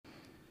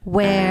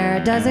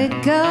Where does it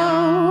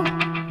go?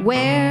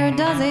 Where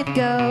does it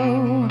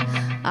go?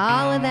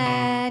 All of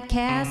that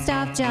cast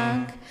off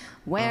junk,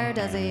 where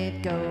does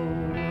it go?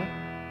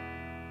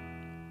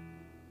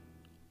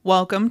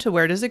 Welcome to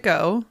Where Does It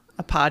Go?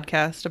 A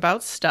podcast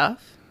about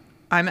stuff.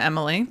 I'm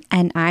Emily.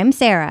 And I'm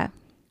Sarah.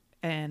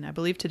 And I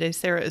believe today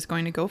Sarah is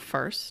going to go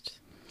first.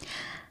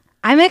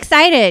 I'm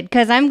excited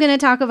because I'm going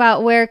to talk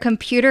about where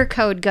computer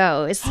code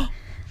goes.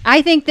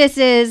 I think this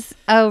is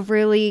a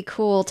really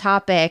cool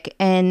topic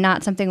and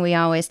not something we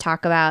always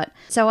talk about.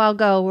 So I'll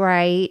go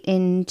right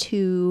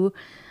into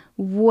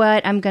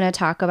what I'm going to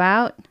talk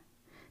about.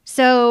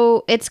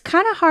 So it's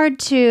kind of hard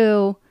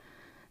to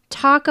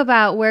talk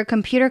about where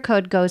computer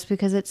code goes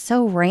because it's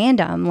so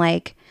random.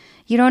 Like,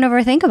 you don't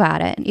ever think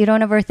about it. You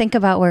don't ever think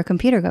about where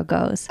computer code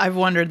goes. I've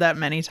wondered that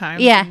many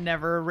times. Yeah.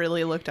 Never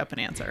really looked up an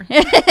answer.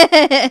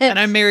 And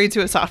I'm married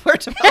to a software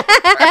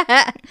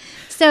developer.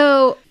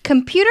 So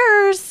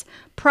computers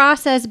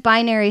process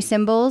binary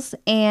symbols,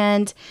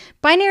 and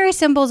binary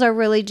symbols are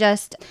really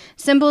just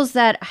symbols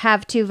that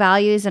have two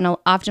values, and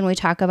often we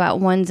talk about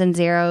ones and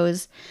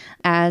zeros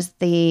as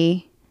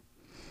the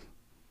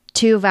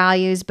two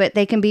values, but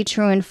they can be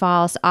true and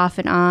false off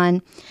and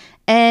on.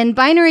 And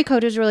binary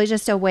code is really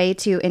just a way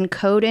to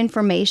encode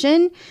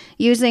information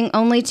using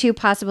only two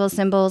possible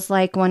symbols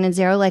like 1 and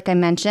 0, like I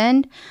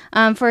mentioned.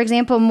 For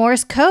example,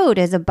 Morse code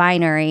is a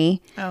binary.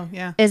 Oh,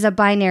 yeah. Is a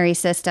binary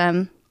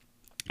system.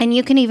 And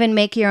you can even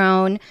make your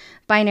own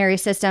binary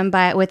system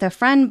with a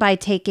friend by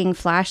taking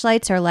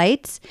flashlights or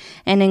lights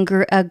and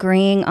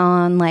agreeing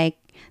on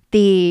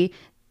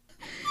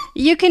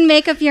you can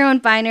make up your own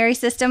binary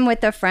system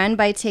with a friend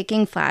by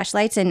taking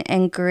flashlights and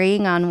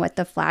agreeing on what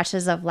the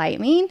flashes of light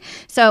mean.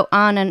 So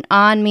on and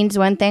on means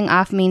one thing,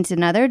 off means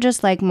another,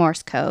 just like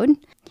Morse code.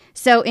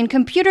 So in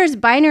computers,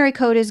 binary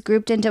code is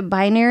grouped into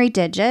binary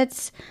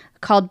digits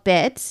called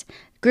bits.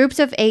 Groups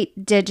of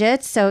 8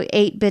 digits, so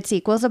 8 bits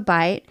equals a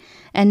byte.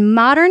 And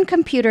modern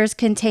computers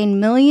contain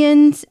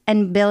millions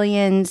and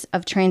billions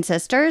of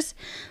transistors,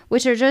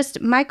 which are just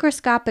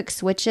microscopic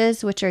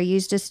switches which are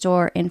used to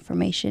store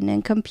information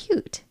and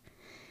compute.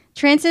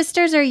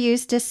 Transistors are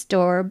used to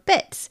store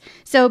bits.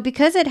 So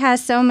because it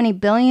has so many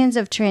billions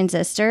of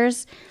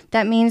transistors,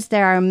 that means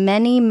there are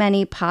many,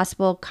 many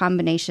possible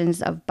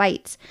combinations of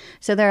bytes.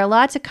 So there are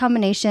lots of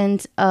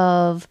combinations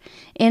of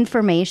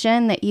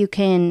information that you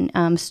can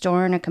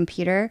store in a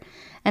computer.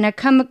 And a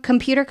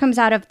computer comes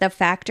out of the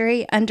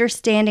factory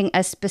understanding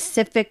a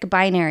specific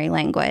binary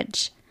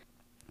language.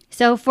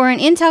 So for an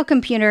Intel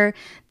computer,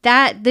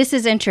 this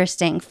is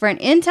interesting. For an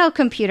Intel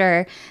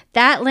computer,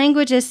 that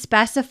language is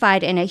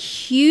specified in a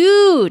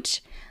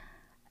huge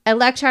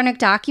electronic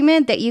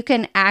document that you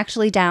can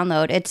actually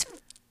download. It's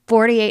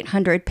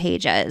 4,800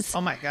 pages.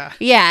 Oh my God.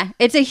 Yeah,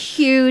 it's a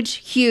huge,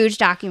 huge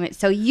document.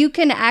 So you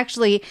can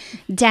actually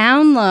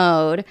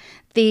download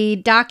the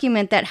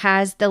document that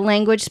has the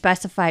language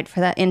specified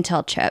for the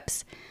Intel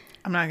chips.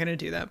 I'm not going to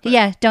do that. But...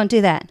 Yeah, don't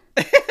do that.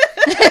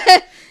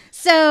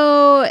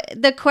 So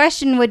the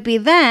question would be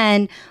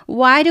then,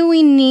 why do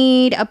we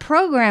need a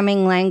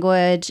programming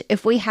language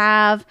if we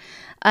have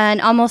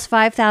an almost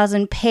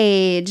 5,000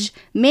 page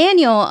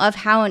manual of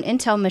how an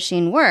Intel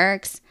machine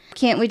works?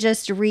 Can't we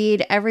just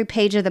read every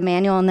page of the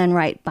manual and then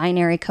write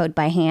binary code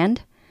by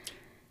hand?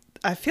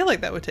 I feel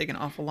like that would take an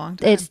awful long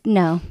time.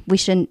 No, we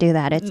shouldn't do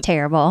that. It's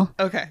terrible.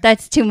 Okay.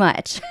 That's too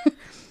much.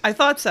 I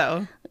thought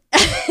so.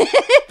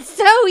 It's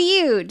so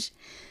huge.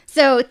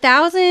 So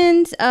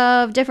thousands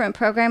of different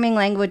programming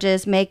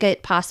languages make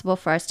it possible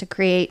for us to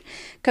create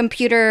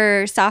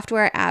computer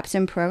software apps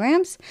and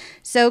programs.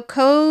 So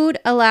code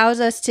allows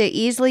us to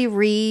easily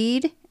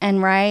read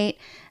and write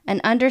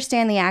and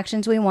understand the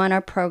actions we want our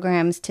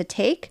programs to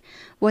take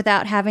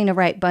without having to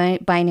write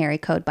binary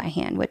code by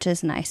hand, which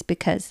is nice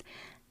because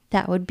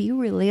that would be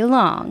really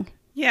long.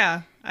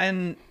 Yeah.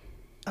 And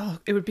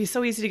it would be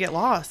so easy to get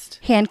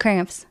lost. Hand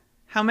cramps.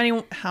 How many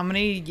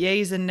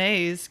yays and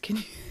nays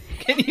can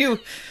you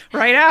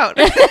write out?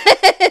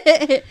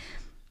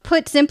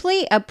 Put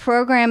simply, a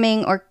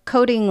programming or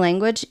coding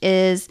language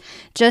is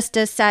just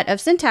a set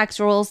of syntax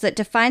rules that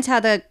defines how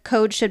the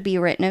code should be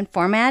written and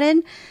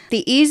formatted.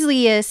 The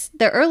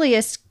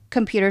earliest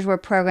computers were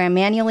programmed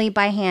manually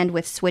by hand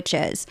with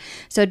switches.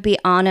 So it'd be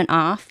on and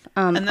off.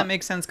 And that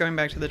makes sense going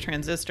back to the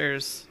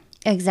transistors.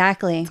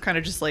 Exactly. It's kind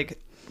of just like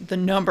the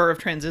number of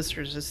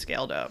transistors is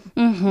scaled up.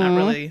 Mm-hmm. Not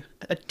really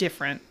a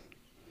different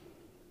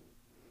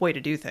way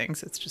to do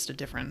things. It's just a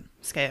different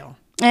scale.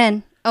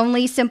 And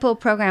only simple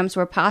programs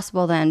were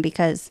possible then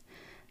because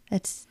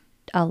it's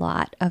a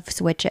lot of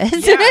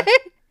switches. Yeah.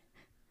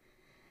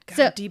 God,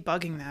 So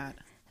debugging that.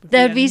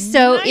 That'd be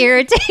so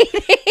irritating.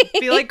 It'd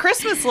be like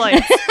Christmas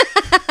lights.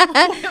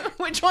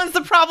 Which one's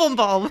the problem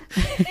bulb?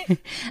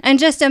 And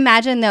just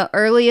imagine the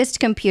earliest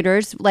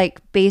computers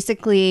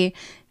basically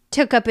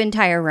took up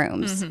entire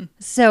rooms. Mm-hmm.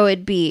 So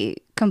it'd be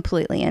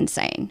completely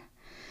insane.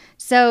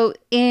 So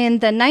in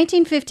the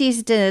 1950s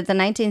to the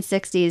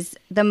 1960s,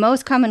 the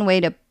most common way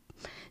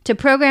to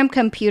program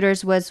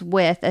computers was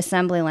with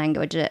assembly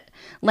language,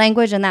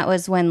 and that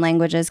was when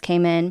languages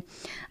came in.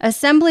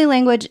 Assembly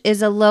language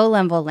is a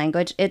low-level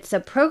language. It's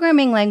a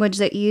programming language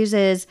that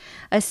uses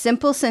a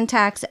simple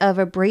syntax of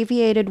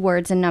abbreviated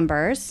words and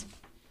numbers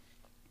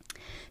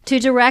to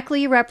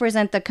directly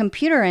represent the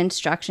computer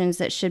instructions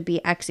that should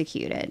be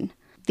executed.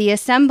 The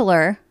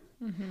assembler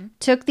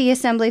took the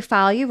assembly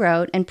file you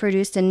wrote and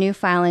produced a new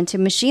file into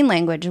machine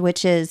language,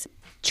 which is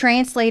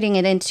translating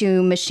it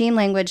into machine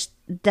language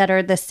that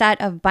are the set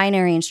of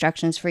binary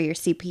instructions for your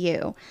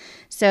CPU.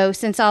 So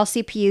since all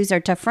CPUs are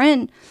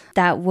different,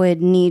 that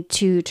would need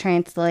to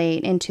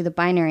translate into the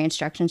binary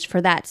instructions for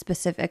that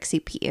specific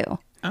CPU.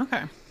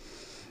 Okay.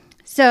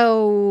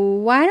 So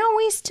why don't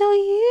we still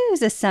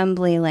use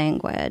assembly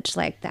language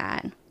like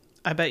that?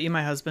 I bet you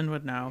my husband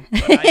would know,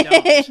 but I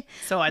don't.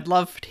 So I'd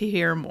love to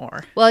hear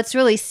more. Well, it's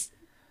really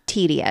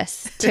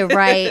tedious to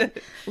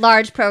write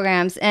large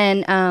programs,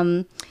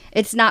 and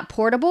it's not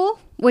portable,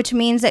 which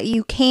means that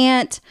you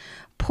can't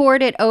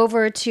port it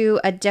over to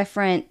a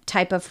different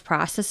type of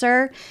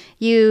processor.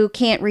 You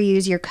can't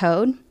reuse your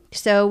code.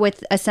 So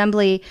with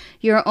assembly,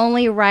 you're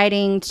only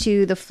writing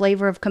to the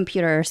flavor of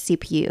computer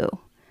CPU.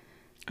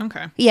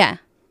 Okay. Yeah.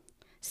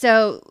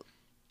 So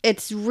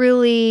it's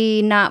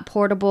really not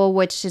portable,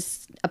 which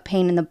is a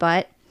pain in the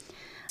butt.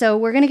 So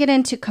we're going to get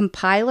into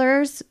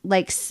compilers,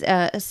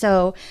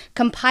 so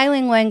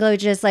compiling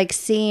languages like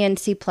C and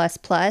C++,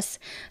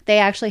 they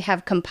actually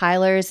have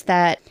compilers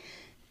that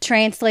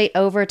translate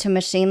over to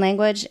machine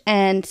language.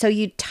 And so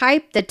you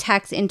type the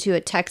text into a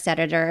text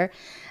editor,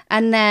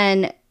 and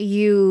then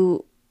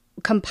you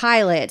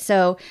compile it.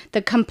 So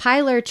the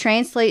compiler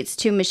translates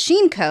to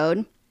machine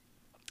code,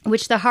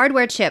 which the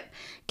hardware chip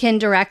can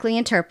directly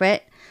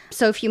interpret.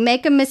 So if you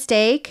make a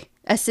mistake,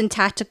 a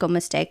syntactical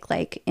mistake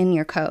like in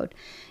your code,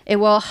 it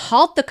will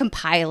halt the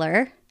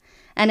compiler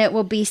and it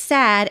will be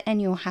sad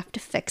and you'll have to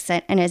fix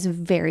it, and it's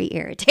very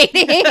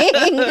irritating.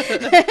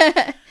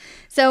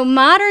 So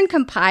modern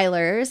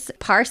compilers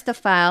parse the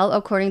file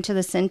according to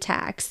the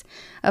syntax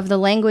of the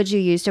language you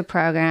use to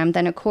program,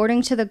 then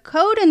according to the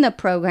code in the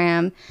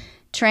program,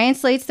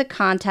 translates the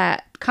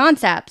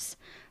concepts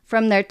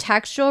from their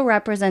textual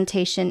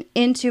representation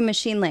into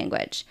machine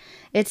language.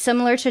 It's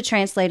similar to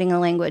translating a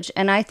language.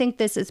 And I think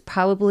this is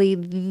probably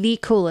the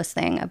coolest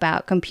thing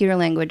about computer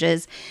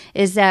languages,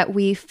 is that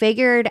we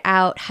figured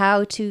out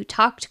how to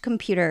talk to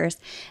computers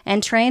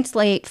and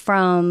translate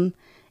from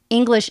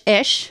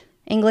English-ish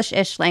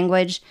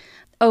language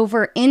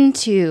over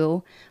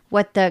into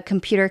what the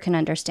computer can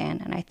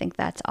understand. And I think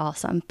that's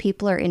awesome.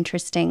 People are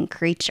interesting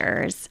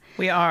creatures.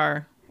 We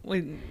are.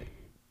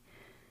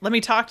 Let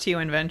me talk to you,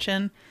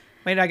 invention.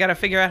 Wait, I got to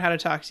figure out how to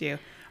talk to you.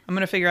 I'm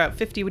going to figure out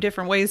 50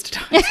 different ways to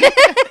talk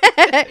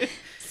to you.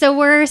 So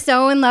we're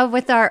so in love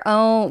with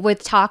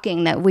with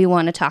talking that we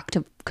want to talk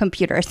to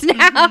computers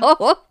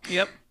now.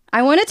 Yep.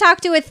 I want to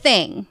talk to a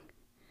thing.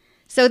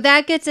 So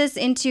that gets us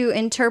into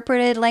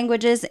interpreted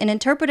languages, and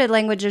interpreted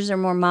languages are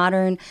more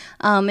modern.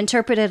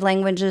 Interpreted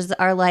languages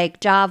are like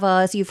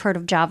Java. So you've heard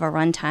of Java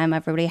runtime.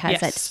 Everybody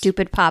has that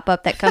stupid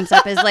pop-up that comes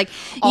up as like...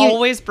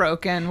 always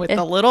broken with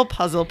the little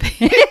puzzle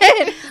piece.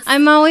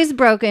 I'm always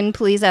broken.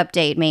 Please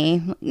update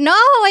me. No,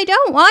 I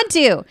don't want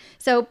to.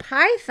 So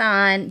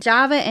Python,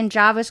 Java, and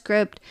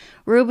JavaScript,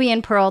 Ruby,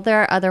 and Perl,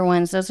 there are other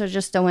ones. Those are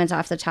just the ones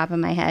off the top of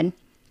my head.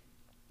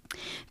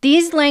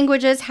 These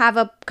languages have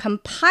a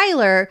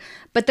compiler,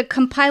 but the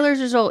compiler's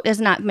result is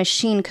not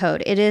machine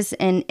code. It is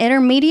an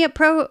intermediate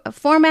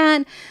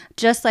format,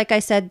 just like I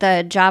said,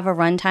 the Java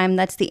runtime,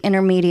 that's the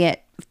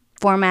intermediate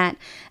format.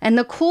 And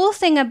the cool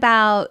thing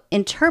about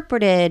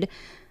interpreted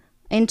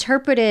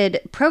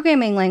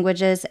programming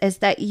languages is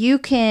that you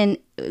can,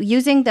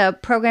 using the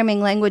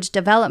programming language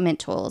development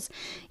tools,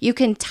 you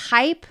can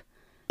type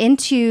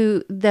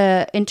into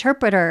the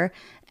interpreter,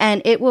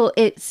 and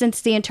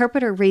since the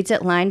interpreter reads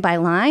it line by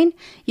line,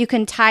 you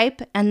can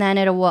type and then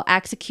it will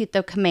execute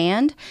the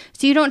command.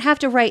 So you don't have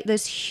to write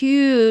this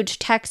huge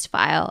text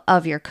file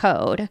of your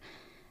code.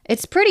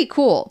 It's pretty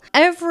cool.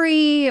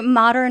 Every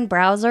modern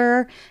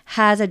browser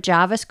has a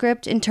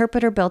JavaScript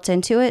interpreter built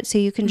into it, so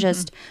you can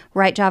just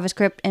write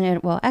JavaScript and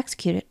it will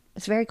execute it.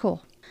 It's very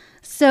cool.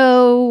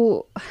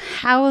 So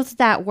how's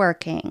that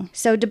working?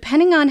 So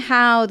depending on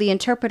how the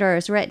interpreter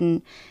is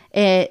written,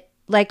 it,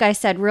 like I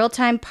said,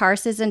 real-time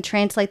parses and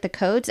translate the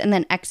codes and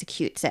then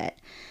executes it.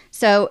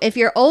 So if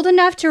you're old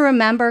enough to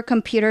remember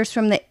computers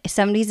from the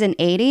 70s and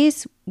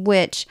 80s,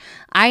 which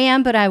I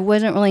am, but I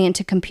wasn't really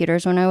into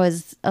computers when I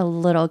was a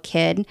little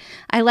kid.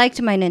 I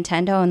liked my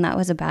Nintendo, and that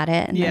was about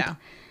it. And yeah.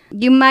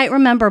 You might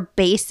remember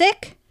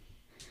BASIC.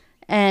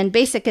 And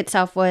BASIC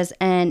itself was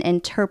an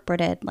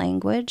interpreted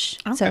language.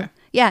 Okay. So,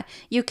 yeah,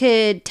 you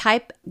could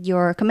type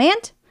your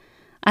command,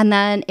 and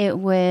then it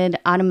would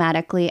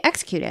automatically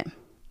execute it.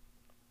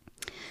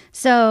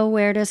 So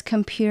where does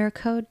computer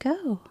code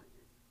go?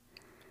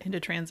 Into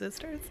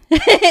transistors?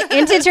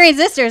 Into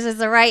transistors is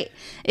the right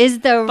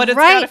But it's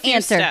right got a few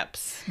answer.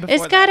 Steps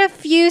It's got a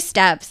few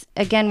steps.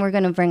 Again, we're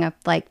going to bring up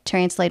like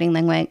translating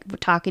language,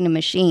 talking to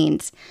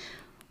machines,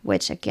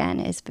 which again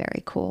is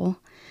very cool.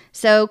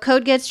 So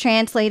code gets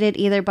translated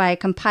either by a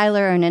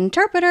compiler or an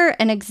interpreter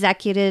and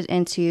executed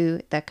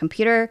into the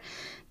computer.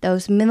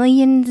 Those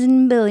millions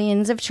and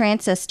billions of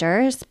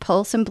transistors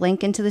pulse and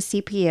blink into the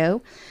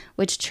CPU,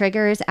 which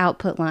triggers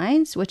output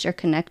lines, which are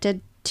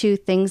connected to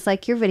things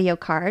like your video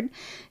card,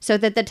 so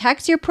that the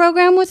text your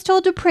program was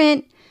told to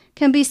print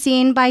can be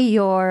seen by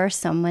your or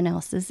someone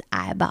else's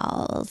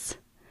eyeballs.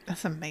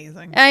 That's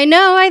amazing. I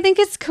know, I think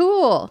it's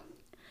cool.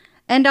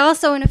 And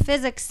also in a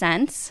physics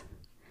sense,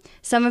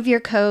 some of your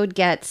code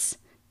gets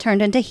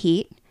turned into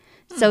heat.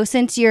 So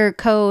since your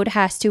code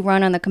has to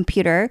run on the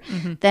computer,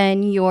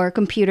 then your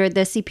computer,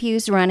 the CPU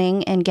is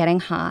running and getting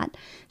hot.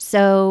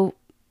 So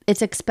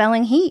it's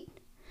expelling heat.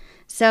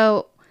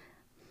 So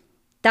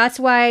that's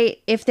why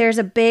if there's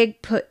a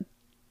big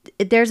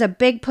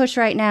push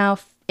right now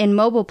in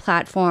mobile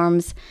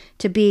platforms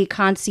to be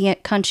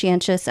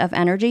conscientious of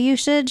energy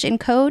usage in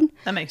code.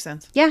 That makes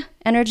sense. Yeah,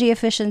 energy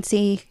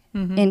efficiency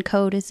in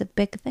code is a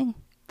big thing.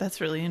 That's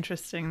really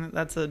interesting.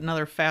 That's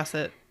another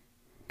facet.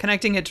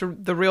 Connecting it to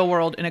the real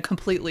world in a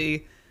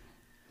completely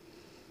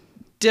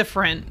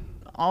different,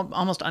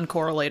 almost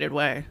uncorrelated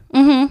way.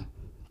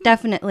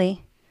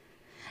 Definitely.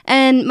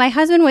 And my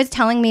husband was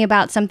telling me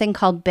about something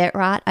called bit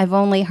rot. I've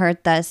only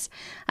heard this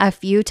a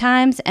few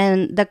times,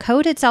 and the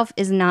code itself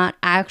is not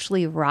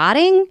actually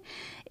rotting.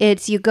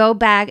 It's you go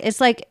back. It's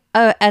like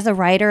as a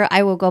writer,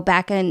 I will go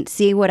back and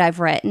see what I've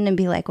written and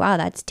be like, wow,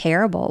 that's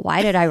terrible.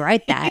 Why did I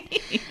write that?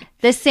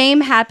 The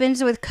same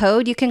happens with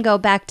code. You can go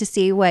back to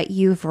see what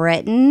you've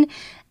written,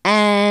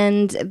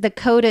 and the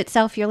code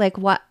itself, you're like,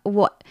 what?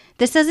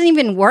 This doesn't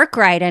even work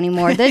right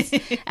anymore.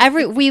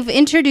 We've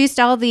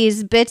introduced all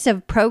these bits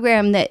of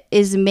program that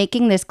is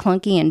making this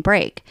clunky and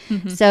break.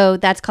 So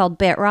that's called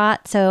bit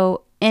rot.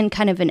 So in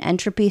kind of an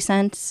entropy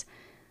sense,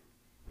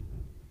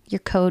 your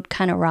code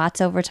kind of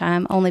rots over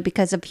time only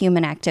because of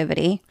human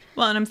activity.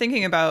 Well, and I'm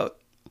thinking about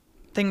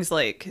things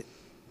like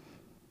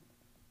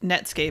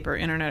Netscape or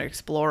Internet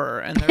Explorer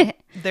and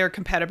their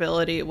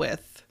compatibility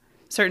with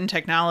certain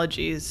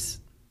technologies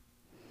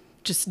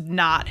just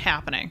not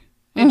happening.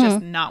 It's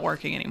just not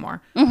working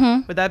anymore.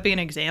 Would that be an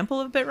example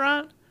of bit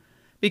rot?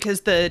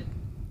 Because the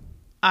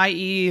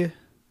IE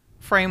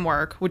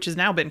framework, which has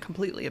now been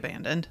completely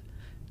abandoned,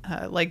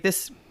 like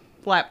this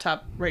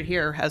laptop right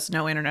here has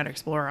no Internet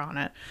Explorer on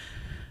it.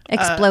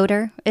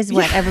 Exploder is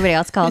what everybody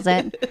else calls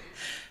it.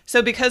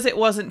 So because it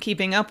wasn't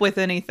keeping up with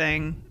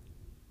anything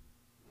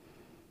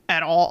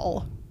at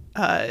all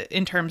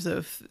in terms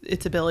of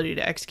its ability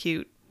to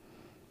execute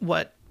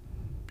what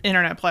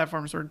internet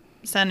platforms were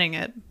sending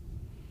it,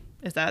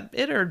 is that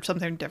it or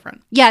something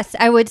different? Yes,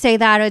 I would say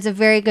that is a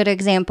very good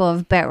example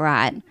of bit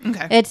rot.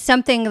 Okay. It's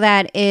something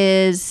that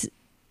is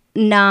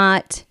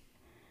not,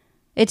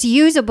 it's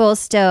usable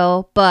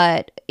still,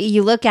 but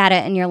you look at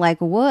it and you're like,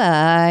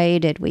 why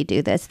did we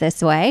do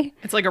this way?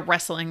 It's like a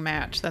wrestling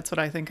match. That's what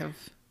I think of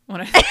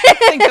when I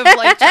think of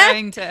like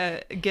trying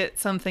to get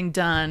something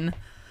done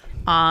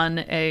on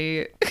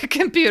a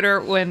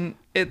computer when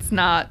it's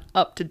not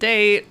up to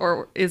date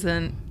or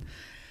isn't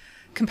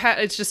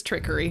it's just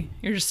trickery.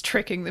 You're just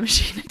tricking the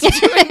machine into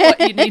doing what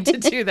you need to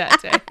do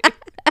that day.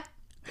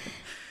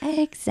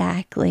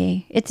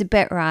 Exactly. It's a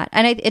bit rot.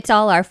 And it's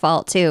all our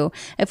fault, too.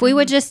 If we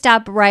would just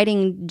stop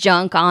writing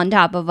junk on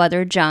top of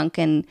other junk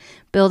and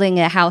building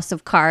a house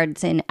of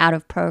cards and out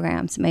of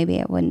programs, maybe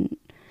it wouldn't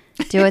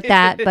do it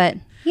that. But,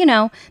 you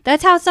know,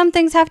 that's how some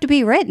things have to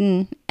be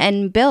written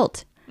and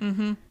built.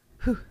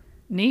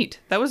 Neat.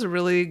 That was a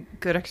really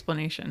good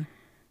explanation.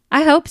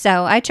 I hope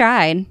so. I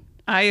tried.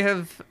 I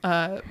have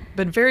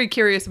been very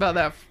curious about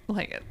that.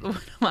 Like when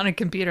I'm on a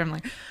computer, I'm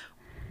like,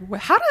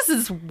 how does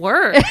this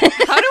work?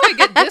 How do I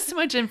get this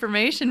much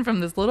information from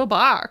this little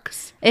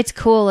box? It's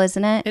cool,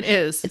 isn't it? It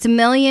is. It's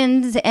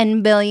millions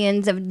and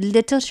billions of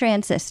little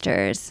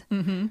transistors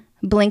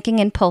blinking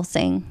and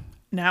pulsing.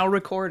 Now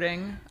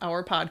recording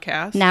our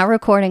podcast. Now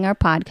recording our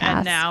podcast.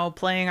 And now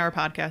playing our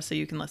podcast so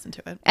you can listen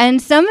to it. And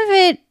some of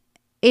it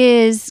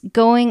is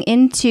going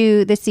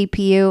into the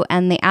CPU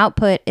and the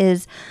output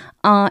is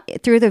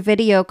through the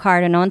video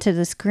card and onto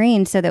the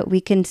screen so that we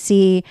can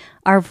see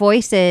our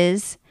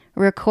voices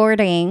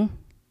recording.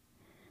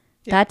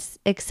 Yep. That's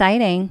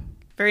exciting.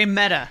 Very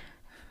meta.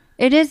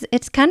 It is.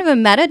 It's kind of a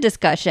meta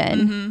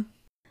discussion.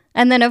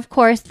 And then, of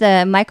course,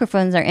 the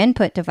microphones are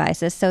input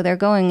devices, so they're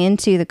going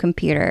into the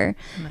computer.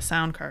 And the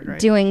sound card, right?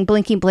 Doing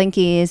blinky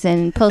blinkies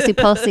and pulsy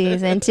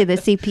pulsies into the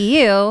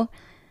CPU.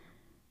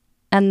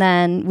 And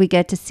then we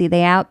get to see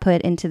the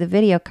output into the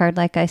video card,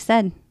 like I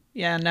said.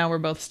 Yeah, now we're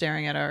both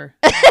staring at our...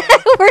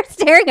 We're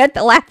staring at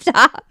the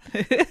laptop.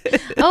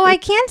 Oh, I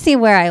can see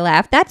where I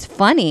laugh. That's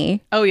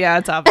funny. Oh, yeah,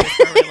 it's obvious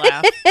where we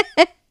laugh.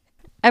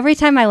 Every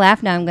time I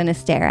laugh now, I'm going to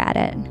stare at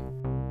it.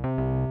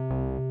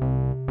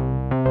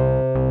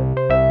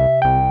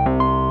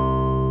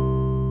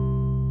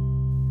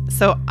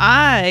 So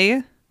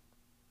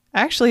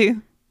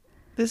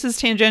this is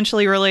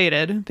tangentially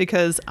related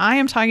because I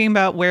am talking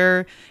about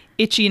where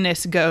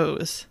itchiness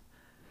goes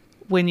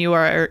when you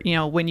are,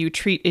 when you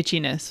treat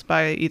itchiness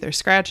by either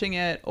scratching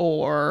it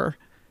or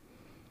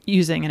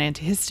using an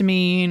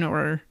antihistamine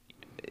or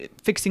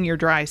fixing your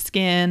dry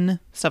skin,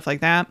 stuff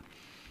like that.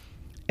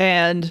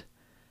 And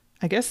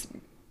I guess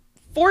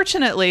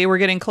fortunately we're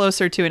getting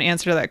closer to an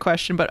answer to that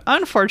question, but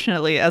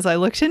unfortunately, as I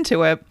looked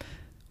into it,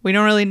 we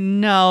don't really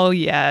know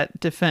yet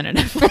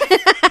definitively.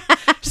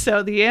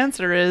 So the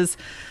answer is,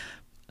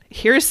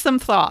 here's some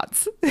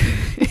thoughts.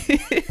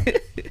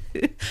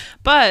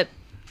 But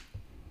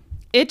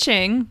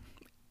itching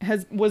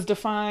was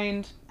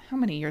defined how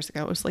many years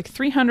ago? It was like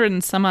 300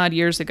 and some odd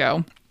years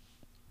ago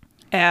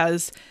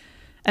as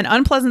an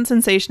unpleasant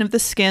sensation of the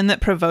skin that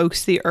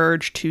provokes the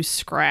urge to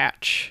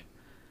scratch.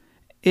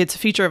 It's a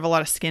feature of a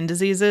lot of skin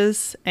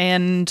diseases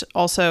and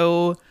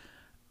also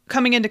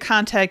coming into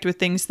contact with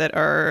things that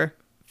are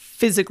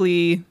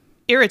physically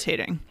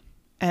irritating.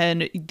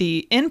 And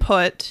the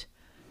input,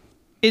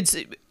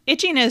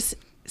 itchiness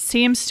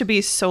seems to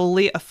be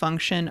solely a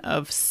function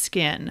of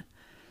skin.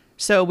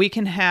 So we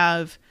can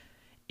have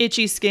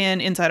itchy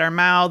skin inside our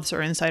mouths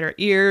or inside our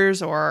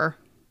ears or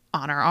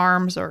on our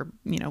arms or,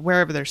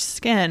 wherever there's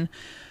skin.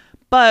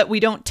 But we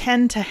don't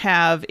tend to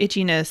have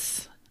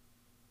itchiness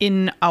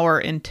in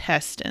our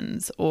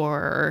intestines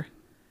or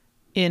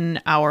in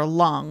our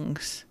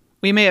lungs.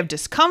 We may have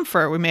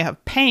discomfort, we may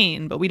have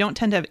pain, but we don't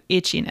tend to have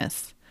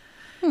itchiness.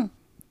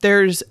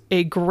 There's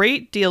a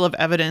great deal of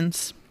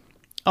evidence,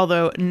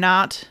 although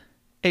not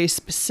a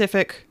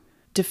specific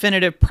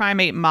definitive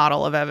primate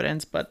model of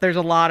evidence, but there's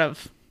a lot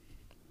of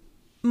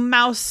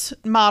mouse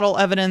model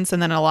evidence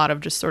and then a lot of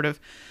just sort of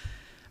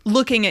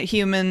looking at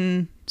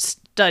human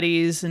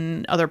studies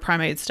and other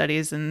primate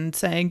studies and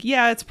saying,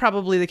 yeah, it's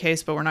probably the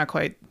case, but we're not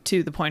quite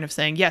to the point of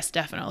saying, yes,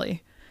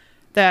 definitely.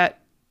 That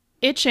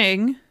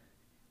itching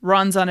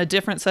runs on a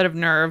different set of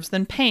nerves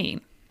than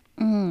pain.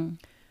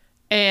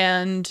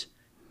 And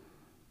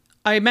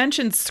I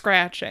mentioned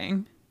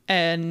scratching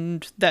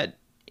and that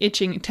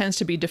itching tends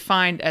to be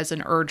defined as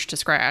an urge to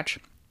scratch.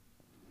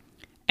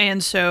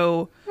 And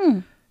so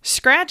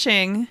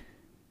scratching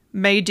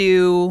may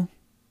do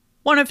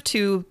one of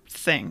two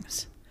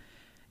things.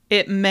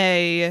 It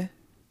may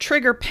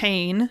trigger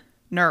pain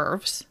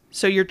nerves.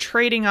 So you're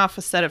trading off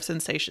a set of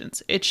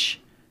sensations, itch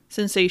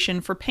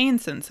sensation for pain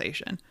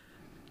sensation.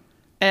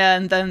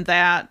 And then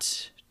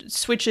that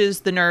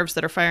switches the nerves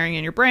that are firing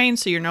in your brain.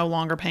 So you're no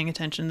longer paying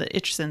attention to the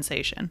itch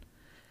sensation.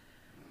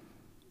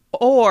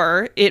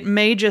 Or it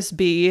may just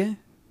be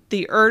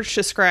the urge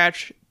to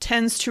scratch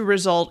tends to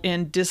result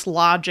in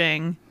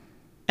dislodging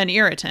an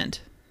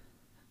irritant.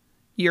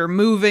 You're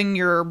moving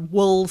your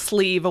wool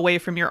sleeve away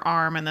from your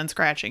arm and then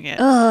scratching it.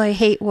 Oh, I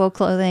hate wool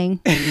clothing.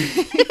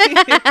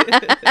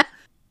 And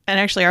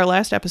actually, our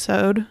last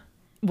episode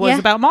was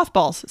about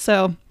mothballs.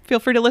 So feel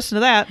free to listen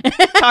to that.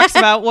 Talks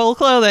about wool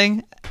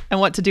clothing and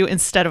what to do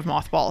instead of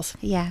mothballs.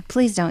 Yeah,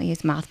 please don't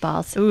use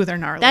mothballs. Ooh, they're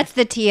gnarly. That's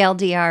the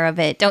TLDR of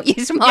it. Don't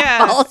use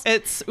mothballs. Yeah,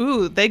 it's,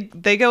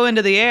 they go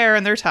into the air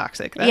and they're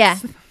toxic. Yeah.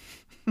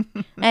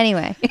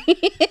 Anyway.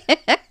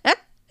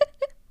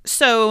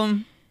 So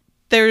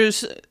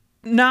there's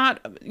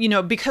not,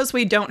 because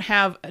we don't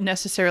have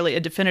necessarily a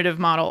definitive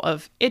model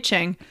of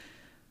itching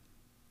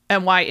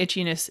and why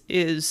itchiness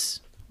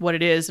is what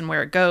it is and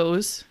where it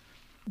goes,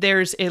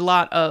 there's a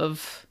lot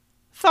of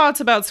thoughts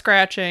about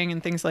scratching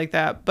and things like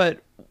that.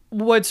 But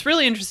what's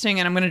really interesting,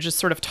 and I'm going to just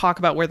sort of talk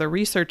about where the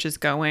research is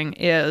going,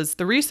 is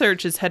the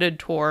research is headed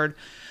toward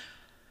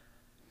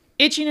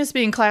itchiness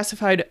being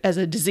classified as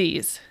a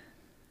disease.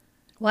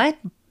 What?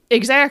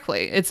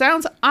 Exactly. It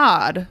sounds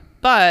odd,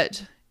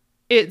 but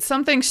it's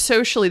something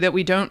socially that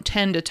we don't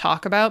tend to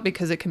talk about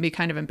because it can be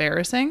kind of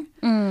embarrassing.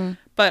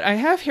 But I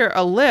have here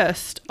a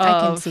list of I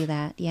can see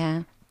that,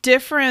 yeah.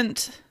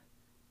 different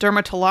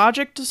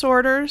dermatologic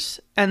disorders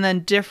and then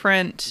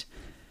different...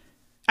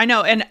 I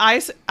know, and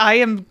I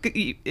am,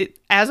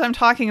 as I'm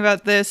talking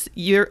about this,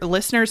 your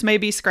listeners may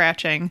be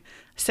scratching.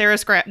 Sarah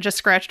just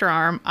scratched her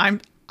arm.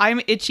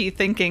 I'm itchy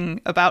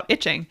thinking about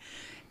itching.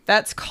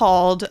 That's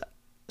called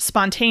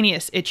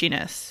spontaneous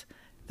itchiness.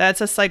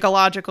 That's a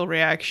psychological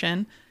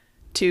reaction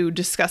to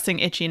discussing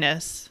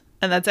itchiness.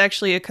 And that's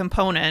actually a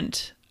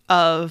component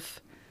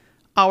of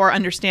our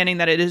understanding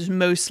that it is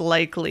most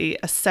likely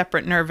a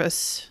separate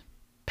nervous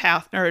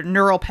path or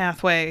neural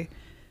pathway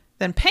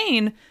than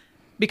pain,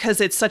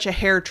 because it's such a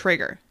hair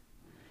trigger.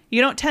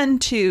 You don't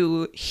tend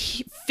to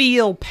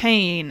feel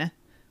pain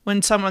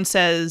when someone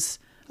says,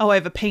 oh, I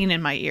have a pain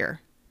in my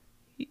ear.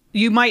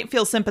 You might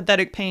feel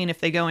sympathetic pain if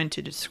they go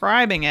into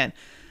describing it,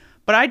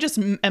 but I just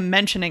am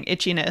mentioning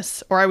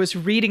itchiness, or I was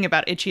reading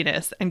about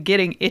itchiness and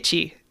getting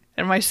itchy,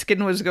 and my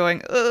skin was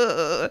going,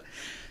 ugh.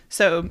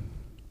 So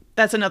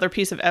that's another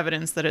piece of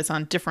evidence that it's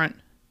on different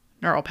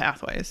neural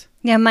pathways.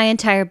 Yeah, my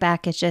entire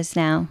back itches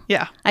now.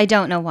 Yeah. I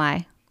don't know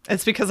why.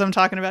 It's because I'm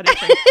talking about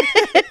itching.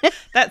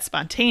 That's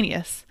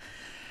spontaneous.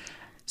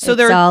 So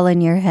it's all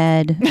in your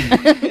head.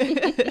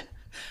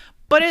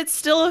 But it's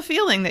still a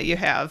feeling that you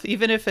have,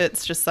 even if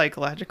it's just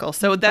psychological.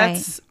 So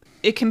that's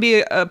It can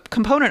be a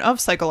component of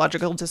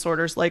psychological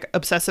disorders like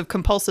obsessive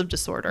compulsive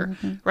disorder,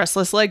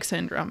 restless leg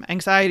syndrome,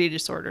 anxiety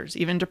disorders,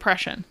 even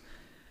depression.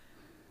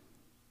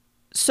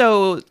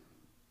 So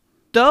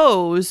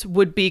those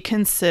would be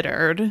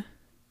considered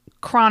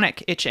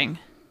chronic itching.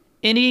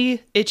 Any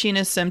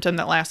itchiness symptom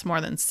that lasts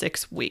more than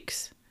 6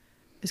 weeks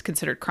is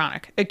considered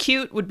chronic.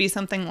 Acute would be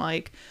something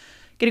like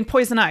getting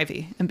poison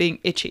ivy and being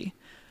itchy,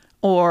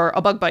 or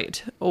a bug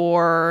bite,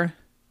 or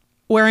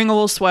wearing a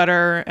wool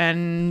sweater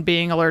and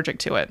being allergic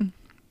to it.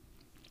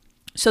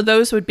 So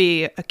those would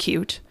be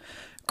acute.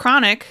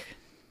 Chronic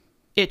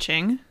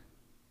itching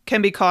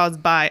can be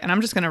caused by, and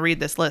I'm just going to read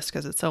this list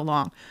because it's so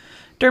long,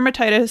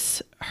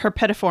 dermatitis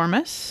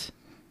herpetiformis,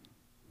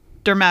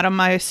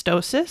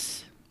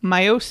 dermatomyositis,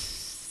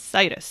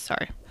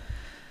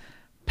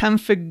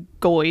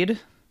 pemphigoid,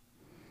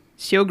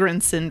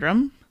 Sjogren's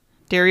syndrome,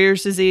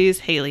 Darier's disease,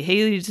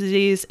 Haley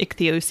disease,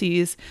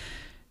 ichthyoses,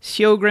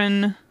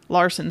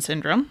 Sjogren-Larsen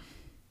syndrome,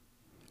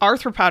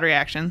 arthropod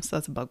reactions,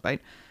 that's a bug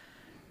bite,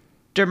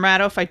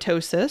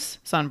 dermatophytosis,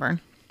 sunburn,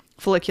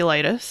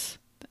 folliculitis,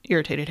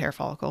 irritated hair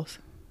follicles,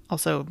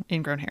 also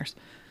ingrown hairs,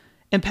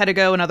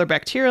 impetigo and other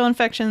bacterial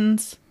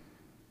infections,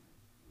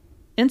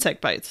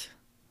 insect bites.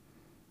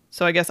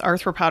 So I guess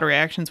arthropod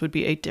reactions would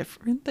be a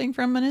different thing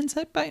from an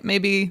insect bite.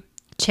 Maybe.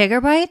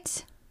 Chigger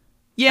bites?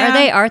 Yeah. Are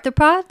they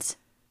arthropods?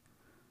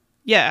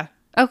 Yeah.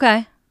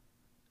 Okay.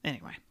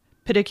 Anyway.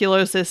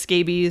 Pediculosis,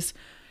 scabies,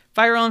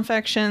 viral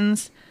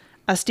infections,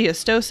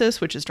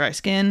 osteostosis, which is dry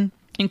skin,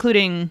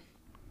 including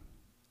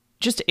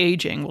just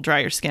aging will dry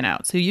your skin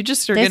out. So you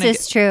just are going to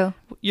This is true.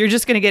 You're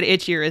just going to get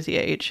itchier as you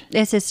age.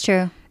 This is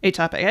true.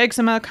 Atopic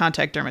eczema,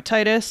 contact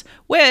dermatitis,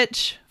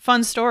 which,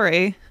 fun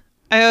story,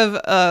 I have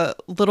a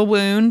little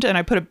wound and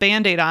I put a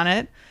Band-Aid on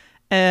it,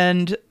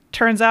 and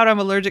turns out I'm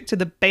allergic to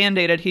the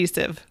Band-Aid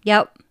adhesive.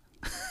 Yep.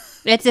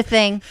 It's a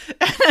thing.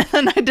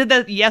 And I did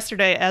that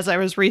yesterday as I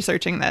was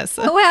researching this.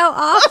 Oh, how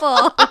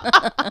awful.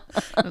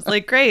 I was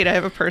like, great, I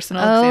have a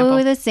personal Oh,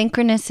 example. the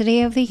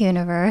synchronicity of the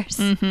universe.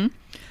 Mm-hmm.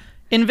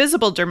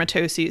 Invisible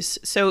dermatoses.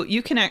 So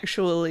you can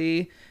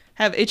actually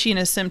have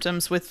itchiness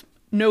symptoms with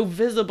no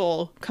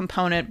visible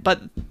component,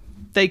 but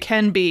they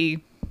can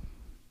be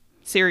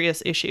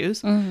serious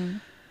issues. Mm-hmm.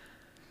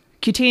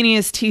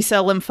 Cutaneous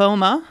T-cell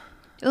lymphoma.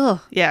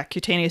 Ugh. Yeah,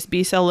 cutaneous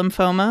B-cell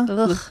lymphoma.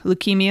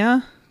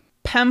 Leukemia.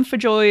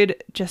 Pemphigoid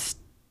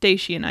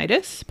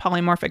gestationitis.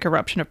 Polymorphic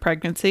eruption of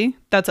pregnancy.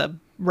 That's a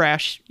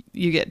rash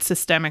you get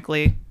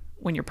systemically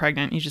when you're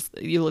pregnant.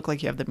 You look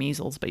like you have the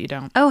measles, but you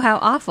don't. Oh, how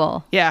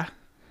awful. Yeah.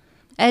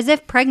 As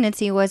if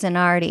pregnancy wasn't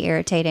already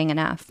irritating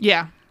enough.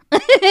 Yeah.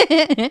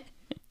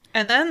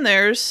 And then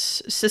there's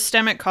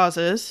systemic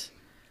causes,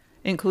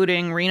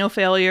 including renal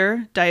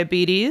failure,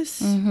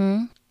 diabetes,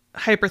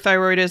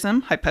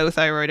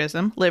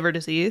 hypothyroidism, liver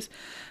disease,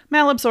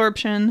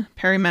 malabsorption,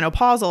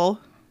 perimenopausal,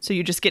 so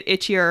you just get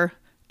itchier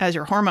as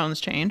your hormones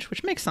change,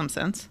 which makes some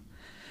sense.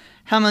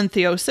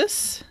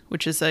 Helminthiosis,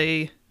 which is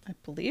I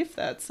believe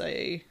that's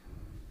a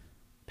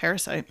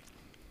parasite.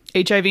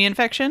 HIV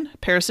infection,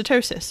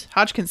 parasitosis,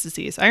 Hodgkin's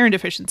disease, iron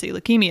deficiency,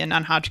 leukemia,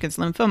 non-Hodgkin's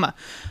lymphoma,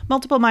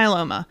 multiple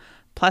myeloma,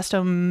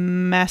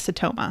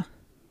 plastomacytoma,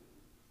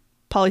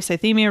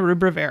 polycythemia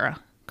rubra vera,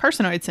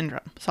 carcinoid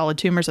syndrome, solid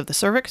tumors of the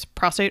cervix,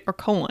 prostate, or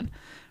colon,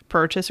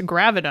 pruritus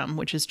gravidum,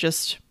 which is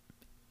just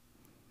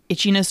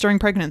itchiness during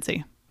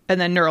pregnancy,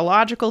 and then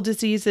neurological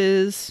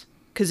diseases,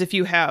 because if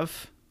you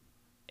have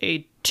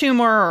a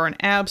tumor or an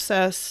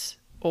abscess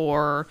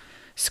or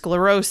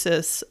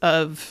sclerosis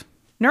of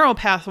neural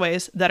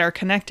pathways that are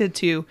connected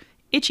to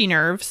itchy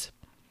nerves,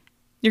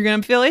 you're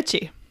going to feel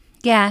itchy.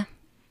 Yeah.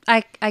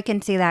 I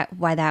can see that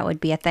why that would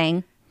be a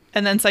thing.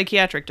 And then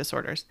psychiatric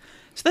disorders.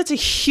 So that's a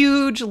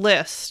huge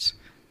list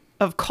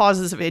of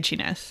causes of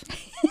itchiness.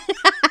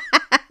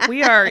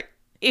 We are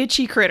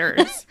itchy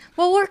critters.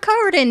 Well, we're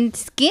covered in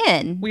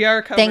skin. We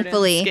are covered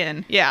thankfully. in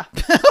skin. Yeah.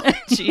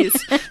 Jeez.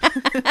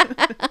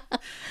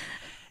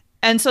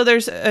 And so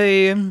there's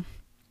a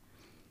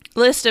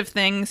list of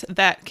things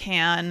that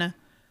can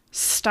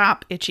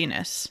stop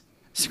itchiness.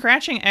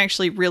 Scratching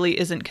actually really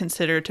isn't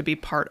considered to be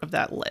part of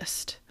that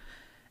list.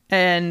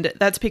 And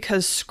that's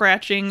because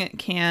scratching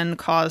can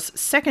cause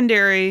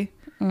secondary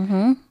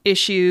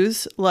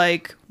issues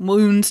like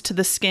wounds to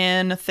the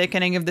skin,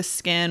 thickening of the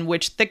skin,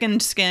 which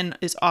thickened skin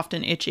is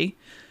often itchy.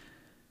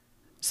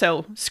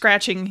 So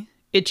scratching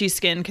itchy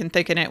skin can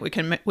thicken it,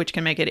 which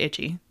can make it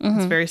itchy.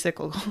 It's very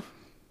cyclical.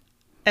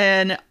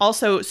 And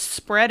also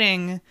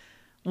spreading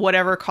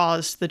whatever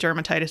caused the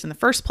dermatitis in the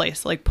first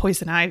place, like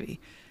poison ivy.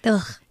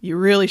 Ugh. You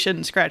really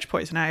shouldn't scratch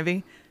poison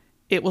ivy.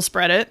 It will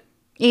spread it.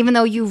 Even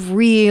though you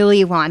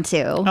really want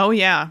to. Oh,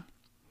 yeah.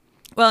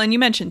 Well, and you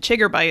mentioned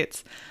chigger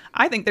bites.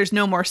 I think there's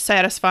no more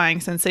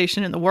satisfying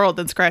sensation in the world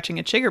than scratching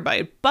a chigger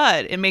bite,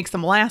 but it makes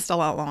them last a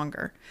lot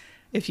longer.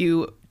 If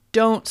you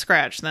don't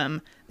scratch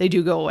them, they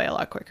do go away a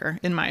lot quicker,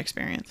 in my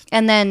experience.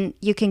 And then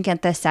you can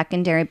get the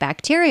secondary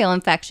bacterial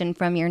infection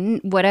from your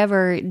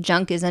whatever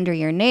junk is under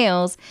your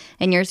nails,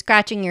 and you're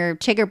scratching your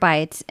chigger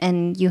bites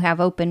and you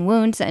have open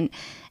wounds, and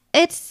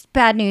it's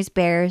bad news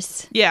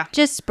bears. Yeah.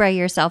 Just spray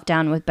yourself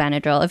down with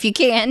Benadryl if you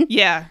can.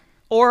 Yeah.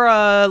 Or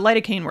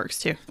lidocaine works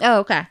too. Oh,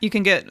 okay. You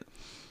can get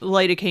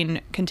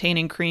lidocaine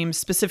containing creams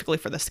specifically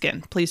for the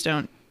skin. Please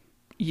don't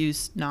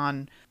use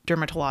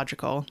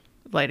non-dermatological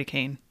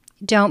lidocaine.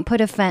 Don't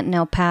put a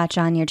fentanyl patch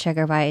on your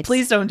trigger bites.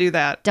 Please don't do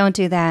that. Don't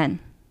do that.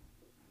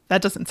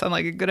 That doesn't sound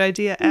like a good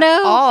idea at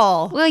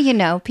all. Well, you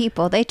know,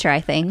 people, they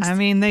try things. I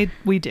mean,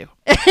 we do.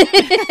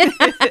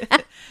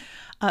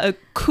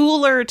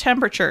 Cooler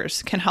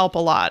temperatures can help a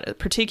lot,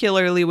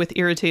 particularly with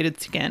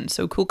irritated skin.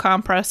 So cool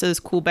compresses,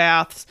 cool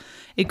baths,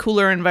 a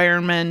cooler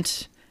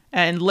environment,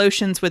 and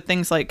lotions with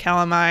things like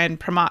calamine,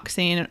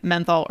 pramoxine,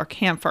 menthol, or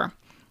camphor.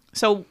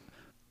 So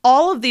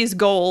all of these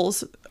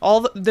goals,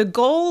 the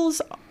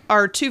goals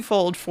are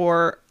twofold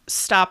for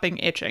stopping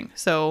itching,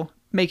 so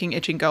making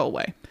itching go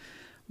away.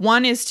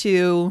 One is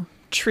to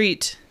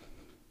treat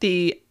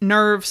the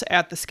nerves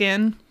at the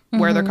skin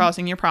where they're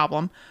causing your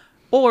problem,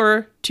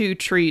 or to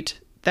treat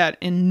that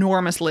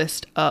enormous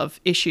list of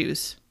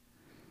issues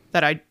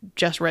that I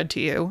just read to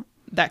you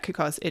that could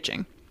cause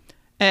itching.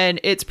 And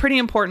it's pretty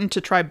important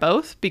to try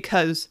both,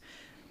 because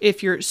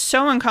if you're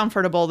so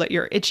uncomfortable that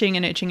you're itching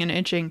and itching and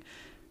itching,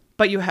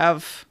 but you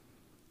have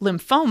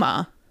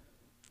lymphoma,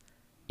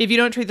 if you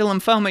don't treat the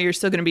lymphoma, you're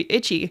still going to be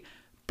itchy.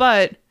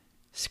 But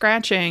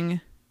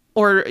scratching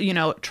or, you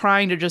know,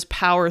 trying to just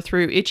power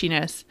through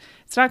itchiness,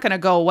 it's not going to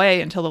go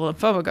away until the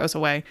lymphoma goes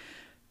away.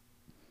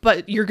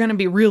 But you're going to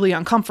be really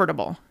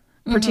uncomfortable,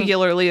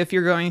 particularly if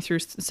you're going through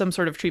some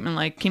sort of treatment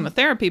like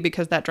chemotherapy,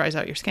 because that dries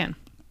out your skin.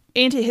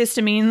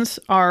 Antihistamines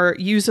are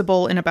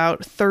usable in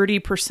about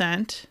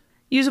 30%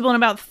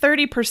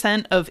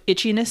 of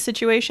itchiness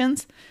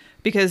situations,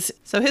 because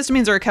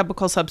histamines are a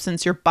chemical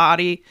substance your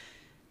body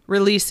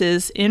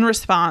releases in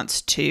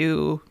response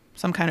to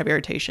some kind of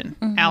irritation.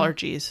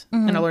 Allergies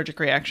and allergic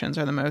reactions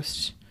are the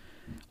most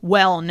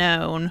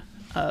well-known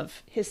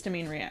of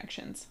histamine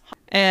reactions.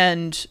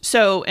 And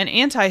so an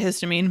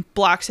antihistamine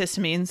blocks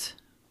histamines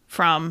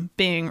from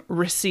being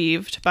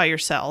received by your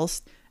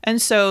cells.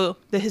 And so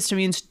the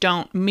histamines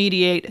don't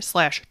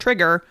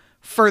mediate/trigger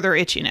further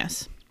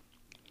itchiness.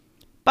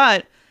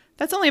 But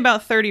that's only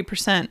about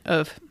 30%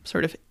 of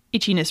sort of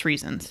itchiness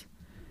reasons.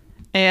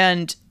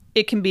 And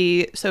it can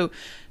be, so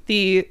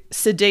the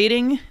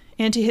sedating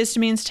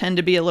antihistamines tend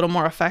to be a little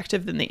more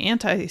effective than the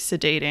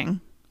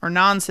anti-sedating or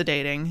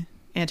non-sedating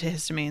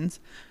antihistamines.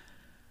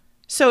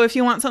 So if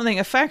you want something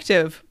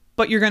effective,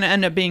 but you're going to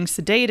end up being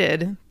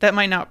sedated, that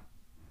might not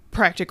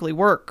practically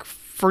work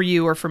for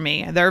you or for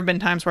me. There have been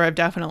times where I've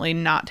definitely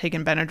not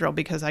taken Benadryl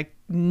because I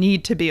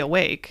need to be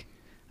awake.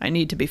 I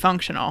need to be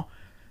functional.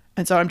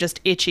 And so I'm just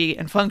itchy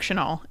and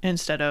functional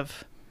instead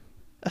of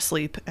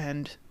asleep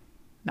and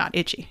not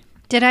itchy.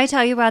 Did I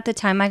tell you about the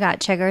time I got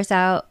chiggers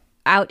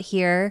out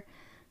here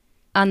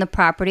on the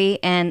property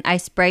and I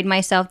sprayed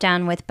myself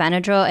down with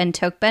Benadryl and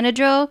took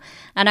Benadryl,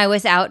 and I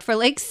was out for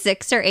like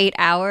 6 or 8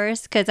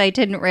 hours because I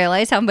didn't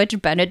realize how much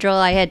Benadryl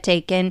I had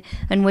taken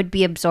and would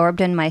be absorbed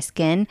in my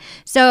skin.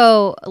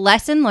 So,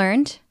 lesson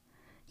learned,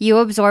 you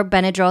absorb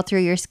Benadryl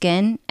through your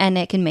skin and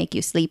it can make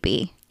you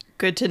sleepy.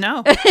 Good to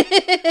know.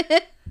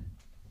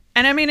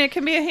 And I mean, it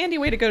can be a handy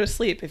way to go to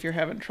sleep if you're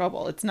having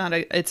trouble. It's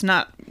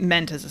not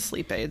meant as a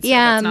sleep aid. So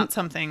that's not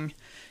something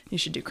you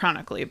should do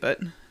chronically, but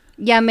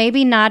yeah,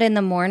 maybe not in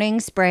the morning.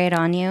 Spray it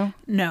on you.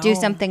 No. Do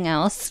something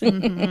else.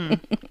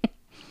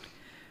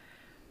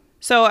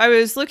 So I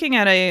was looking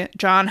at a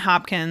John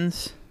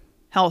Hopkins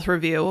health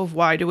review of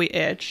Why Do We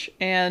Itch?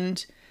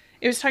 And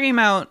it was talking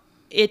about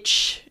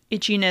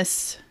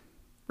itchiness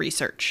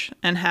research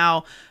and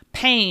how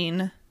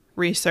pain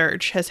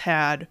research has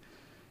had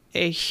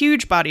a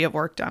huge body of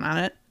work done on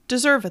it.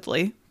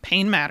 Deservedly,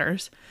 pain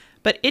matters,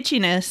 but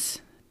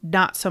itchiness,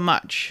 not so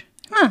much.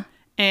 Huh.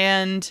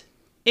 And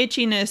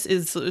itchiness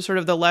is sort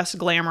of the less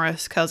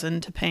glamorous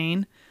cousin to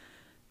pain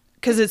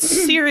because it's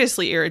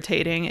seriously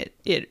irritating.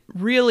 It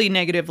really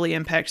negatively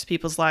impacts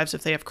people's lives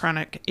if they have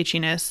chronic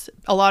itchiness.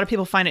 A lot of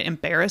people find it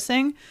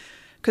embarrassing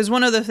because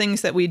one of the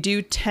things that we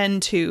do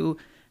tend to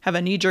have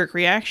a knee-jerk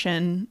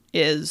reaction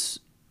is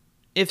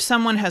if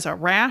someone has a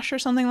rash or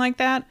something like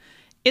that,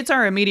 it's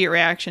our immediate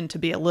reaction to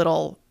be a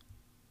little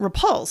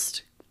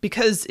repulsed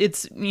because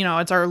it's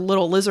our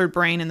little lizard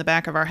brain in the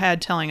back of our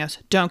head telling us,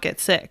 don't get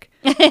sick.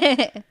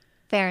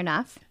 Fair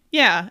enough.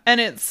 Yeah, and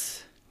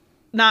it's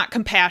not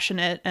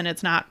compassionate and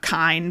it's not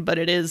kind, but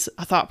it is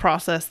a thought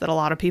process that a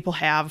lot of people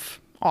have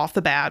off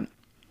the bat.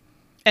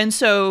 And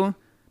so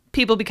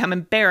people become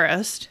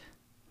embarrassed,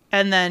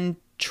 and then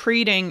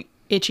treating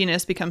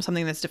itchiness becomes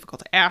something that's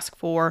difficult to ask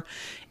for.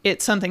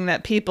 It's something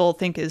that people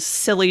think is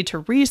silly to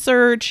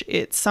research.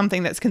 It's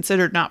something that's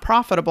considered not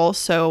profitable.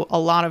 So a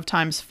lot of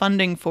times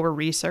funding for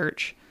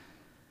research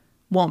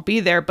won't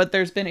be there, but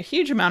there's been a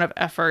huge amount of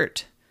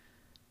effort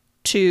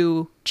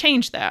to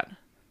change that.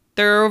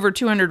 There are over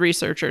 200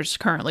 researchers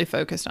currently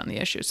focused on the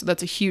issue. So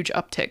that's a huge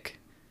uptick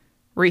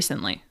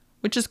recently,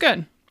 which is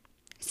good.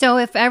 So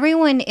if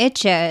everyone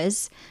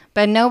itches,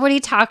 but nobody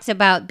talks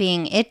about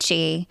being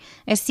itchy,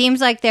 it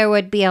seems like there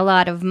would be a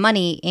lot of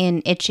money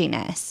in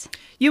itchiness.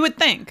 You would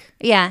think.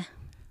 Yeah.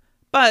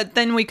 But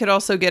then we could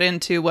also get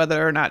into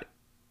whether or not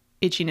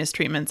itchiness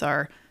treatments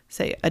are,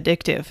 say,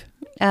 addictive.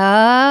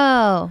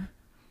 Oh.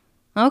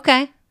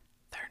 Okay.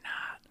 They're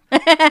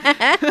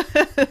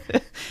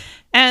not.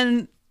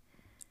 And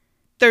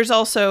there's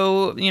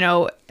also,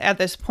 at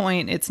this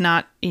point, it's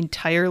not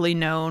entirely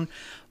known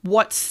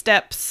what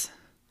steps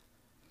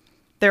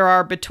there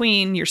are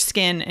between your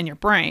skin and your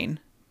brain.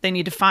 They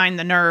need to find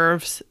the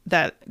nerves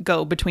that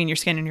go between your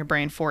skin and your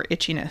brain for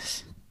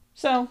itchiness.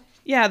 So,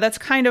 yeah, that's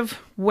kind of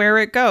where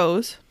it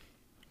goes.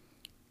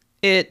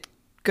 It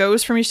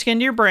goes from your skin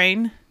to your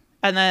brain,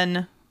 and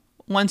then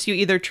once you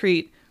either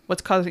treat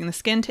what's causing the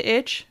skin to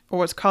itch or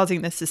what's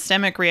causing the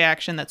systemic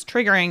reaction that's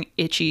triggering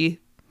itchy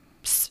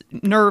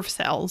nerve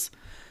cells,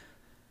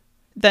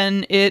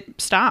 then it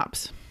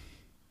stops.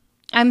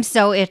 I'm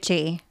so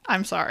itchy.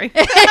 I'm sorry.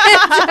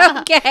 It's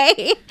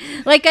okay.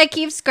 Like, I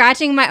keep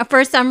scratching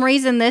for some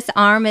reason, this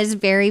arm is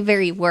very,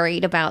 very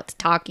worried about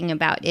talking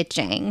about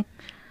itching.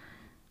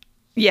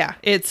 Yeah,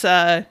 it's,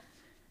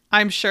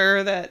 I'm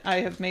sure that I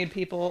have made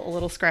people a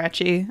little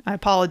scratchy. I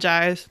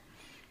apologize.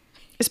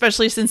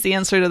 Especially since the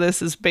answer to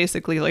this is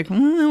basically like,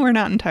 we're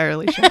not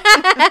entirely sure.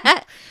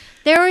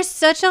 There was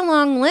such a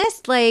long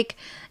list. Like,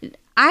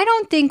 I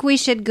don't think we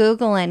should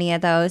Google any of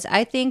those.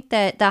 I think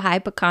that the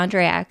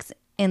hypochondriacs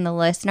in the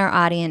listener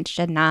audience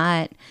should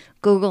not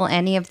Google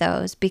any of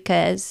those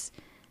because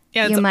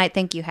you might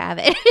think you have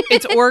it.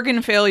 It's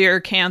organ failure,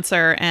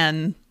 cancer,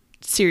 and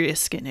serious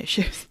skin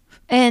issues.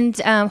 And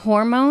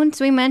hormones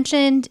we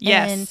mentioned.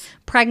 Yes. And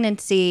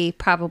pregnancy,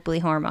 probably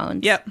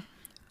hormones. Yep.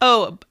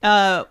 Oh,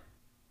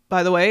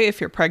 by the way,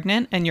 if you're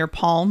pregnant and your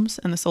palms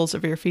and the soles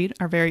of your feet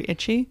are very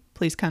itchy,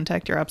 please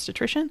contact your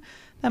obstetrician.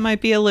 That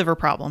might be a liver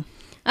problem.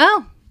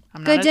 Oh,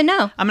 good to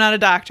know. I'm not a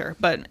doctor,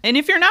 and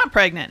if you're not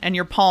pregnant and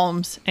your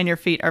palms and your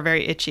feet are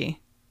very itchy,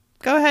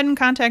 go ahead and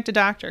contact a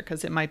doctor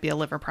because it might be a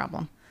liver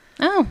problem.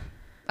 Oh,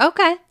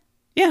 okay.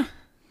 Yeah.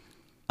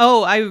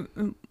 Oh,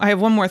 I have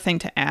one more thing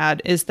to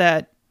add is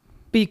that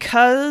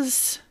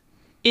because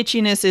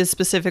itchiness is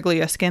specifically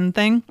a skin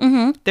thing,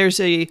 there's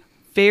a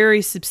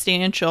very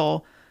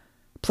substantial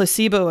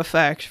placebo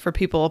effect for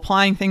people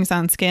applying things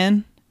on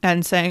skin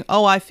and saying,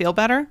 oh, I feel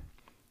better.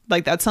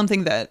 Like, that's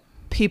something that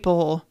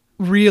people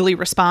really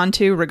respond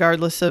to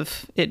regardless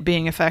of it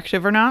being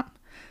effective or not.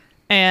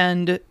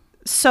 And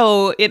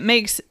so it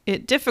makes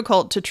it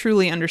difficult to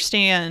truly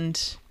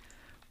understand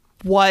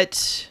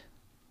what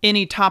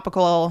any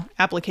topical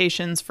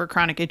applications for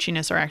chronic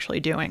itchiness are actually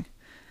doing.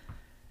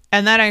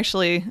 And that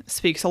actually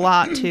speaks a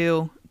lot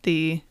to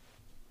the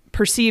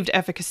perceived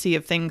efficacy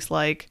of things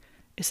like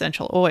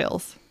essential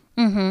oils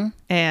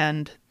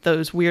and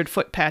those weird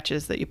foot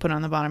patches that you put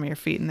on the bottom of your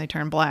feet and they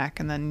turn black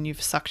and then you've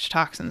sucked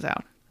toxins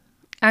out.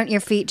 Aren't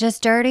your feet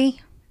just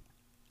dirty?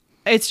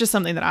 It's just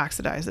something that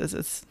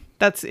oxidizes.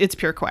 It's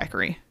pure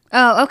quackery.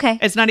 Oh, okay.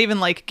 It's not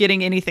even like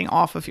getting anything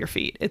off of your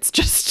feet. It's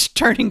just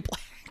turning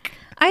black.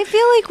 I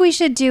feel like we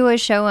should do a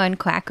show on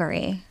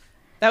quackery.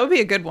 That would be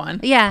a good one.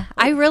 Yeah,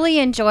 I really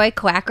enjoy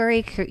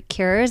quackery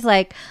cures.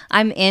 Like,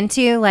 I'm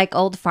into like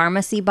old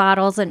pharmacy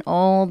bottles and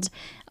old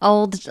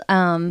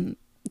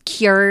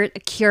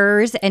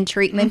cures and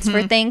treatments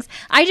for things.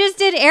 I just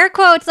did air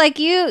quotes like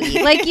you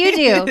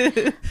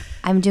do.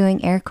 I'm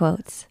doing air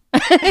quotes.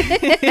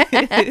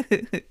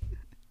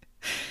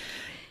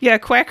 Yeah,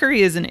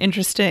 quackery is an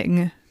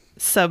interesting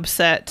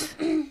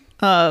subset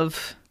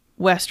of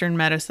Western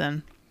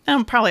medicine.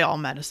 And probably all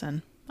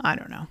medicine. I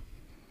don't know.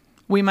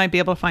 We might be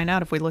able to find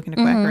out if we look into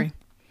quackery.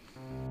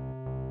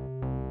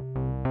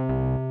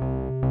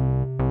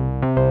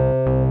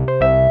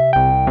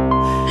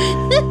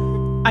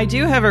 I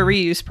do have a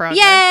reuse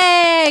project.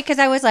 Yay! Because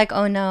I was like,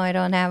 oh no, I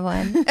don't have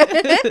one.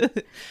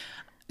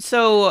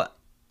 So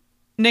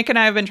Nick and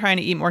I have been trying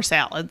to eat more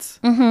salads.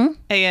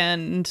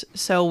 And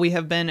so we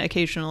have been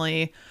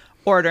occasionally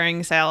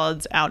ordering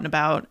salads out and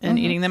about and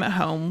eating them at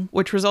home,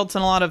 which results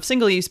in a lot of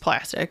single-use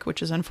plastic,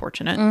 which is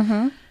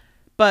unfortunate.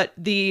 But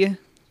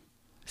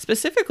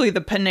specifically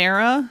the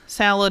Panera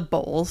salad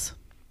bowls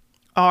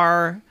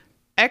are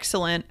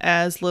excellent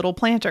as little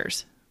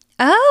planters.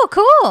 Oh,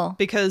 cool.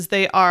 Because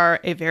they are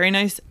a very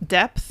nice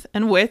depth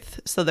and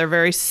width, so they're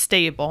very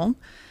stable.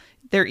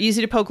 They're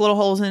easy to poke little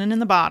holes in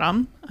the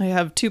bottom. I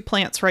have 2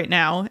 plants right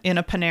now in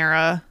a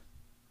Panera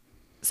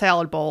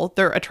salad bowl.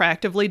 They're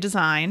attractively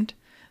designed,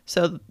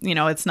 so,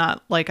 it's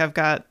not like I've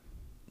got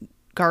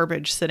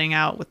garbage sitting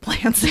out with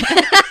plants in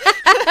it.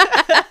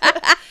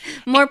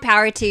 More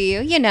power to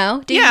you, you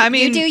do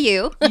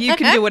you. You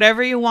can do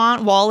whatever you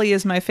want. Wall-E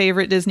is my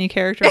favorite Disney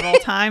character of all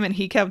time, and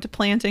he kept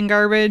planting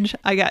garbage.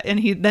 And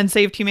he then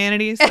saved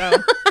humanity, so...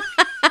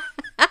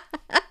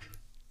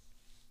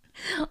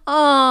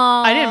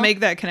 Oh, I didn't make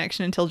that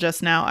connection until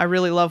just now. I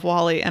really love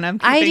Wall-E, and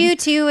I do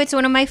too. It's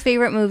one of my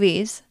favorite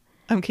movies.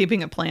 I'm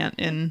keeping a plant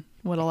in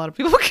what a lot of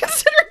people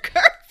consider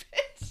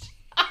garbage.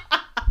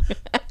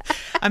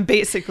 I'm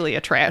basically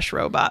a trash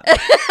robot.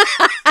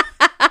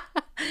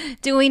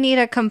 Do we need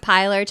a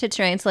compiler to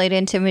translate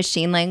into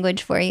machine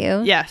language for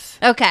you? Yes.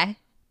 Okay.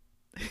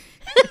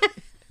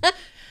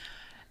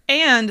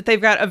 And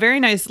they've got a very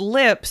nice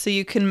lip, so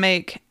you can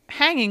make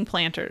hanging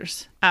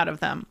planters out of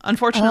them.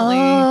 Unfortunately,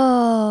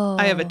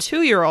 I have a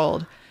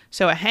 2-year-old,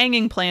 so a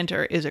hanging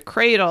planter is a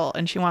cradle,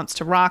 and she wants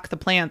to rock the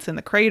plants in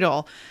the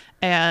cradle.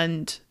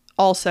 And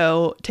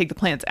also take the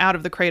plants out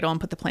of the cradle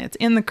and put the plants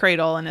in the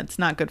cradle, and it's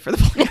not good for the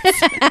plants.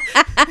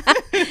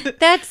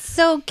 That's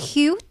so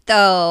cute,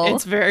 though.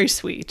 It's very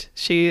sweet.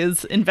 She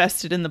is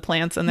invested in the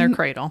plants in their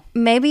cradle.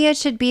 Maybe it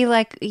should be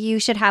like you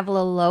should have a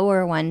little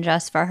lower one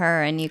just for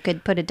her, and you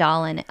could put a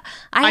doll in it.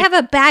 I have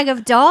a bag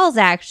of dolls,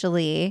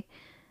 actually.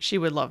 She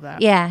would love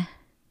that. Yeah.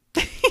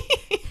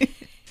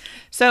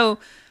 So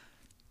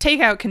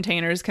takeout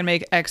containers can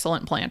make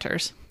excellent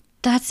planters.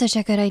 That's such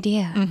a good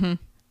idea. Mm-hmm.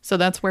 So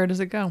that's Where Does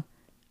It Go?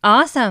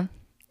 Awesome.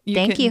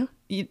 Thank you.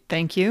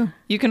 Thank you.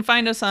 You can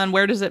find us on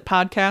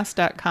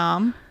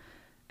wheredoesitpodcast.com.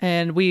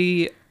 And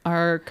we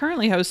are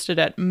currently hosted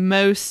at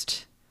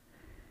most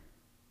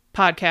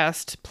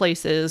podcast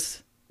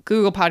places.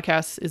 Google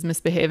Podcasts is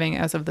misbehaving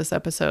as of this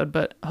episode,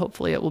 but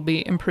hopefully it will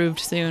be improved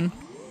soon.